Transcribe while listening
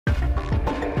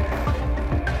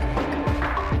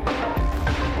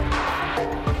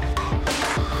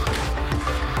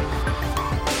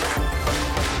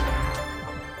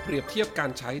รียบเทียบกา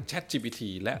รใช้ ChatGPT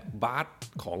และ Bard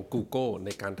ของ Google ใน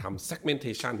การทำ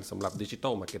segmentation สำหรับ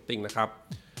Digital Marketing นะครับ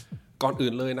ก่อน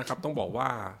อื่นเลยนะครับต้องบอกว่า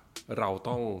เรา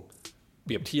ต้องเป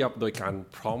รียบเทียบโดยการ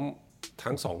พร้อม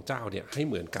ทั้ง2เจ้าเนี่ยให้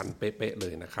เหมือนกันเป๊ะๆเล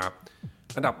ยนะครับ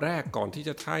อันดับแรกก่อนที่จ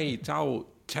ะให้เจ้า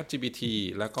ChatGPT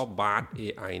แล้วก็ Bard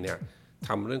AI เนี่ยท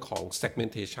ำเรื่องของ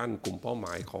segmentation กลุ่มเป้าหม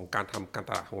ายของการทำการ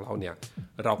ตลาดของเราเนี่ย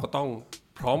เราก็ต้อง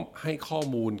พร้อมให้ข้อ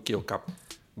มูลเกี่ยวกับ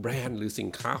แบรนด์หรือสิน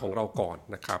ค้าของเราก่อน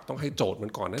นะครับต้องให้โจทย์มั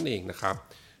นก่อนนั่นเองนะครับ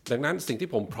ดังนั้นสิ่งที่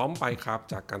ผมพร้อมไปครับ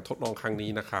จากการทดลองครั้งนี้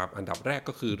นะครับอันดับแรก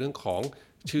ก็คือเรื่องของ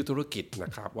ชื่อธุรกิจน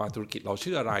ะครับว่าธุรกิจเรา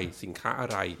ชื่ออะไรสินค้าอะ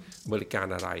ไรบริการ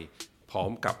อะไรพร้อ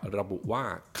มกับระบุว่า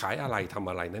ขายอะไรทำ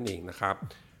อะไรนั่นเองนะครับ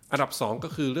อันดับ2ก็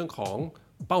คือเรื่องของ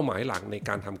เป้าหมายหลักในก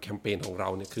ารทำแคมเปญของเรา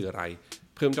เนี่ยคืออะไร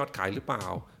เพิ่มยอดขายหรือเปล่า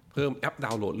เพิ่มแอปด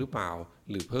าวน์โหลดหรือเปล่า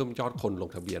หรือเพิ่มยอดคนลง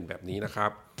ทะเบียนแบบนี้นะครั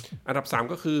บอันดับ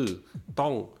3ก็คือต้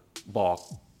องบอก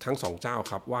ทั้ง2เจ้า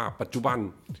ครับว่าปัจจุบัน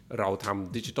เราท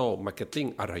ำดิจิทัลมาร์เก็ตติ้ง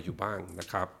อะไรอยู่บ้างนะ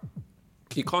ครับ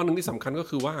อีกข้อหนึ่งที่สำคัญก็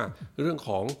คือว่าเรื่องข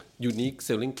อง unique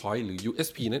selling point หรือ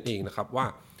USP นั่นเองนะครับว่า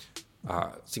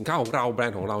สินค้าของเราแบร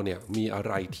นด์ของเราเนี่ยมีอะ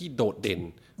ไรที่โดดเด่น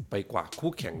ไปกว่า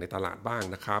คู่แข่งในตลาดบ้าง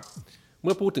นะครับเ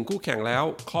มื่อพูดถึงคู่แข่งแล้ว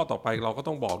ข้อต่อไปเราก็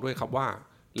ต้องบอกด้วยครับว่า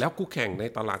แล้วคู่แข่งใน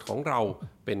ตลาดของเรา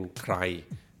เป็นใคร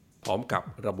พร้อมกับ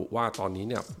ระบุว่าตอนนี้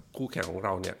เนี่ยคู่แข่งของเร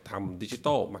าเนี่ยทำดิจิ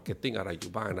ทัลมาร์เก็ตติ้งอะไรอ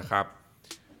ยู่บ้างนะครับ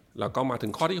แล้วก็มาถึ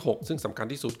งข้อที่6ซึ่งสำคัญ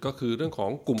ที่สุดก็คือเรื่องขอ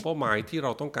งกลุ่มเป้าหมายที่เร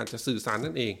าต้องการจะสื่อสาร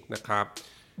นั่นเองนะครับ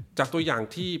จากตัวอย่าง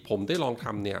ที่ผมได้ลองท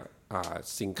ำเนี่ย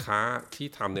สินค้าที่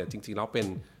ทำเนี่ยจริงๆแล้วเป็น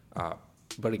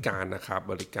บริการนะครับ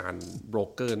บริการโบรก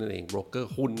เกอร์นั่นเองโบรกเกอ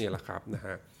ร์หุ้นเนี่ยแหละครับนะฮ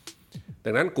ะดั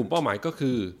งนั้นกลุ่มเป้าหมายก็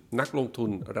คือนักลงทุน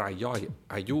รายย่อย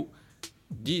อายุ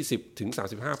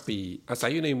 20-35 ปีอาศั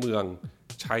ยอยู่ในเมือง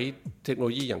ใช้เทคโนโล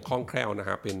ยีอย่างคล่องแคล่วนะ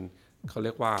ฮะเป็นเขาเรี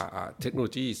ยกว่าเทคโนโล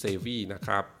ยีเซฟีนะค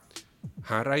รับ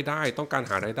หารายได้ต้องการ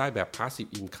หารายได้แบบ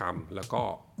passive income แล้วก็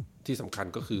ที่สำคัญ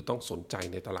ก็คือต้องสนใจ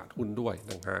ในตลาดหุ้นด้วย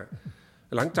นะฮะ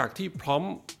หลังจากที่พร้อม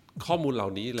ข้อมูลเหล่า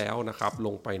นี้แล้วนะครับล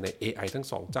งไปใน AI ทั้ง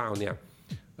2เจ้าเนี่ย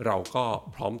เราก็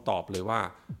พร้อมตอบเลยว่า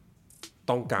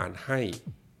ต้องการให้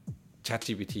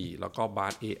ChatGPT แล้วก็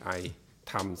Bard AI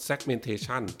ทำ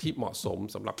segmentation ที่เหมาะสม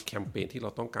สำหรับแคมเปญที่เร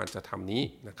าต้องการจะทำนี้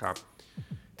นะครับ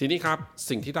ทีนี้ครับ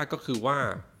สิ่งที่ได้ก็คือว่า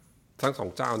ทั้ง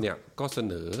2เจ้าเนี่ยก็เส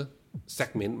นอ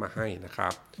segment มาให้นะครั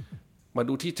บมา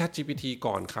ดูที่ ChatGPT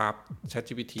ก่อนครับ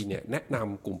ChatGPT เนี่ยแนะน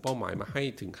ำกลุ่มเป้าหมายมาให้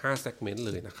ถึง5 segment เ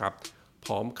ลยนะครับพ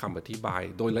ร้อมคำอธิบาย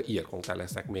โดยละเอียดของแต่ละ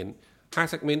segment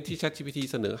 5 segment ที่ ChatGPT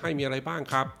เสนอให้มีอะไรบ้าง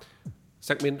ครับ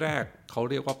segment แรกเขา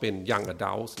เรียกว่าเป็น young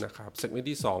adults นะครับ segment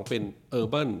ที่2เป็น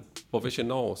urban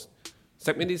professionals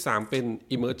segment ที่3เป็น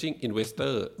emerging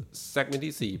investor segment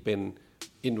ที่4เป็น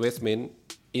investment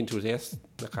interest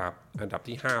นะครับอันดับ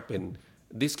ที่5เป็น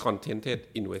discontented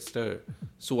investor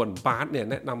ส่วน Bard เนี่ย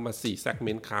แนะนำมา4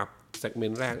 segment ครับ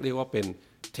segment แรกเรียกว่าเป็น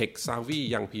tech savvy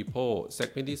young people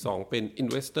segment ที่2เป็น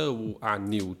investor who are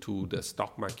new to the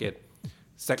stock market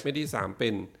segment ที่3เป็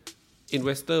น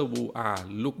investor who are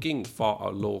looking for a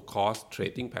low cost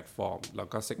trading platform แล้ว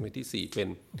ก็ segment ที่4เป็น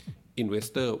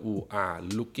investor who are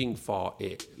looking for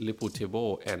a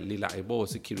reputable and reliable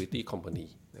security company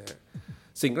นะฮะ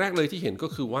สิ่งแรกเลยที่เห็นก็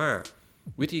คือว่า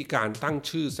วิธีการตั้ง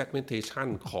ชื่อ segmentation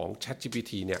ของ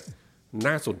ChatGPT เนี่ย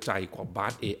น่าสนใจกว่า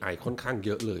Bard AI ค่อนข้างเย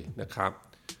อะเลยนะครับ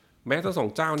แม้ทั้ง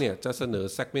2เจ้าเนี่ยจะเสนอ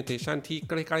segmentation ที่ใ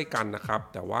กล้ๆกันนะครับ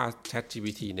แต่ว่า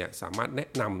ChatGPT เนี่ยสามารถแนะ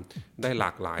นำได้หล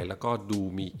ากหลายแล้วก็ดู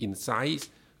มี insight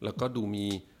แล้วก็ดูมี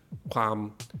ความ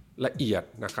ละเอียด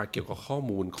นะครับเกี่ยวกับข้อ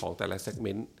มูลของแต่ละ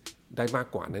segment ได้มาก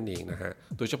กว่านั่นเองนะฮะ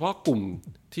โดยเฉพาะกลุ่ม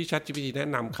ที่ ChatGPT แนะ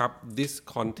นำครับ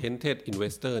discontented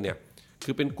investor เนี่ย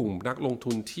คือเป็นกลุ่มนักลง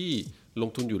ทุนที่ลง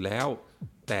ทุนอยู่แล้ว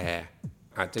แต่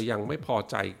อาจจะยังไม่พอ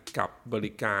ใจกับบ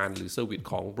ริการหรือเซอร์วิส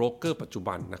ของโบรกเกอร์ปัจจุ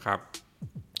บันนะครับ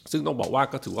ซึ่งต้องบอกว่า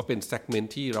ก็ถือว่าเป็น segment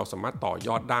ที่เราสามารถต่อย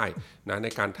อดได้นะใน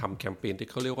การทำแคมเปญที่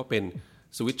เขาเรียกว่าเป็น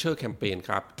switcher campaign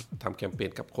ครับทำแคมเปญ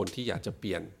กับคนที่อยากจะเป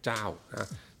ลี่ยนเจ้านะ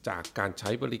จากการใช้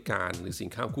บริการหรือสิน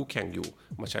ค้าคู่แข่งอยู่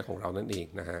มาใช้ของเรานั่นเอง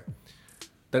นะฮะ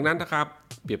ดังนั้นนะครับ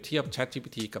เปรียบเทียบ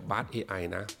ChatGPT กับ Bard AI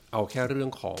นะเอาแค่เรื่อง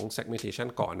ของ segmentation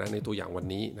ก่อนนะในตัวอย่างวัน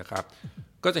นี้นะครับ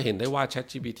ก็จะเห็นได้ว่า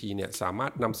ChatGPT เนี่ยสามาร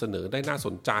ถนำเสนอได้น่าส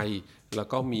นใจแล้ว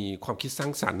ก็มีความคิดสร้า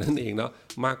งสรรค์นั่นเองเนาะ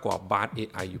มากกว่า Bard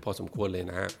AI อยู่พอสมควรเลย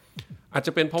นะฮะอาจจ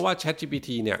ะเป็นเพราะว่า ChatGPT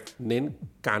เนี่ยเน้น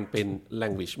การเป็น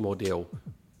language model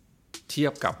เทีย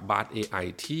บกับ Bard AI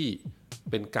ที่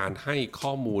เป็นการให้ข้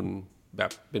อมูลแบ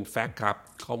บเป็นแฟกต์ครับ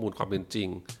ข้อมูลความเป็นจริง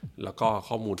แล้วก็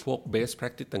ข้อมูลพวก best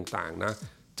practice ต่างๆนะ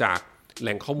จากแห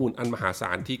ล่งข้อมูลอันมหาศ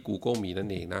าลที่ Google มีนั่น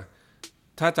เองนะ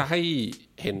ถ้าจะให้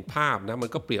เห็นภาพนะมัน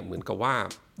ก็เปรียบเหมือนกับว่า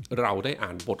เราได้อ่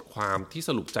านบทความที่ส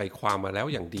รุปใจความมาแล้ว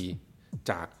อย่างดี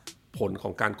จากผลขอ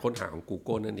งการค้นหาของ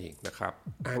Google นั่นเองนะครับ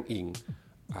อ้างอิง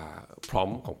พร้อม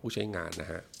ของผู้ใช้งานน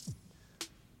ะฮะ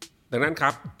ดังนั้นค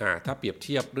รับถ้าเปรียบเ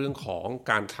ทียบเรื่องของ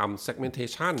การทำ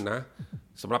segmentation นะ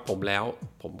สำหรับผมแล้ว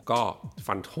ผมก็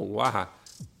ฟันธงว่า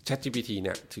ChatGPT เ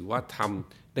นี่ยถือว่าท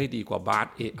ำได้ดีกว่า Bard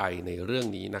AI ในเรื่อง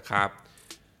นี้นะครับ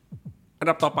อัน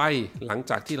ดับต่อไปหลัง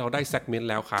จากที่เราได้ segment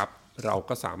แล้วครับเรา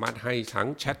ก็สามารถให้ทั้ง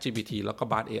ChatGPT แล้วก็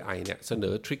Bard AI เนี่ยเสน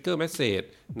อ trigger message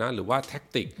นะหรือว่า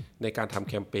tactic ในการทำ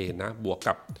แคมเปญนะบวก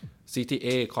กับ CTA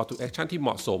call to action ที่เหม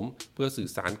าะสมเพื่อสื่อ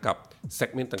สารกับ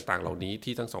segment ต่างๆเหล่านี้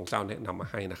ที่ทั้งสองเจ้าแนะนำมา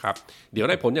ให้นะครับเดี๋ยว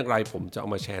ได้ผลอย่างไรผมจะเอา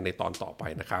มาแชร์ในตอนต่อไป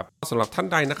นะครับสำหรับท่าน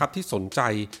ใดนะครับที่สนใจ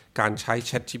การใช้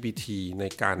ChatGPT ใน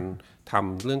การท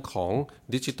ำเรื่องของ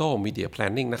Digital Media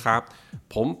Planning นะครับ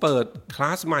ผมเปิดคล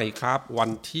าสใหม่ครับวั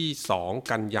นที่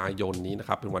2กันยายนนี้นะค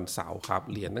รับเป็นวันเสาร์ครับ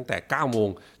เรียนตั้งแต่9โมง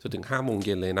จนถึง5โมงเ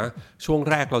ย็นเลยนะช่วง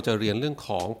แรกเราจะเรียนเรื่องข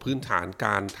องพื้นฐานก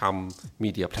ารทำ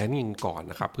Media Planning ก่อน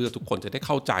นะครับเพื่อทุกคนจะได้เ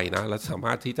ข้าใจนะและสาม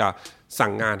ารถที่จะสั่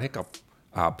งงานให้กับ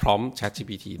พร้อม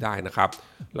ChatGPT ได้นะครับ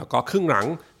แล้วก็ครึ่งหลัง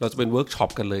เราจะเป็นเวิร์กช็อป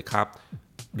กันเลยครับ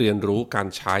เรียนรู้การ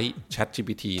ใช้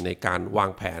ChatGPT ในการวา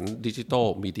งแผน Digital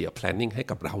Media Planning ให้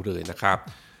กับเราเลยนะครับ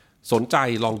สนใจ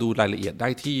ลองดูรายละเอียดได้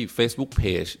ที่ Facebook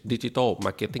Page Digital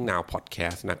Marketing Now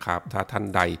Podcast นะครับถ้าท่าน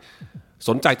ใดส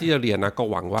นใจที่จะเรียนนะก็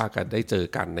หวังว่ากันได้เจอ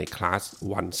กันในคลาส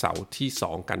วันเสาร์ที่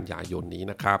2กันยายนนี้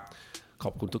นะครับขอ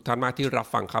บคุณทุกท่านมากที่รับ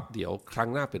ฟังครับเดี๋ยวครั้ง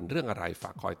หน้าเป็นเรื่องอะไรฝ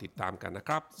ากคอยติดตามกันนะค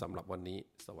รับสำหรับวันนี้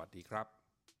สวัสดีครับ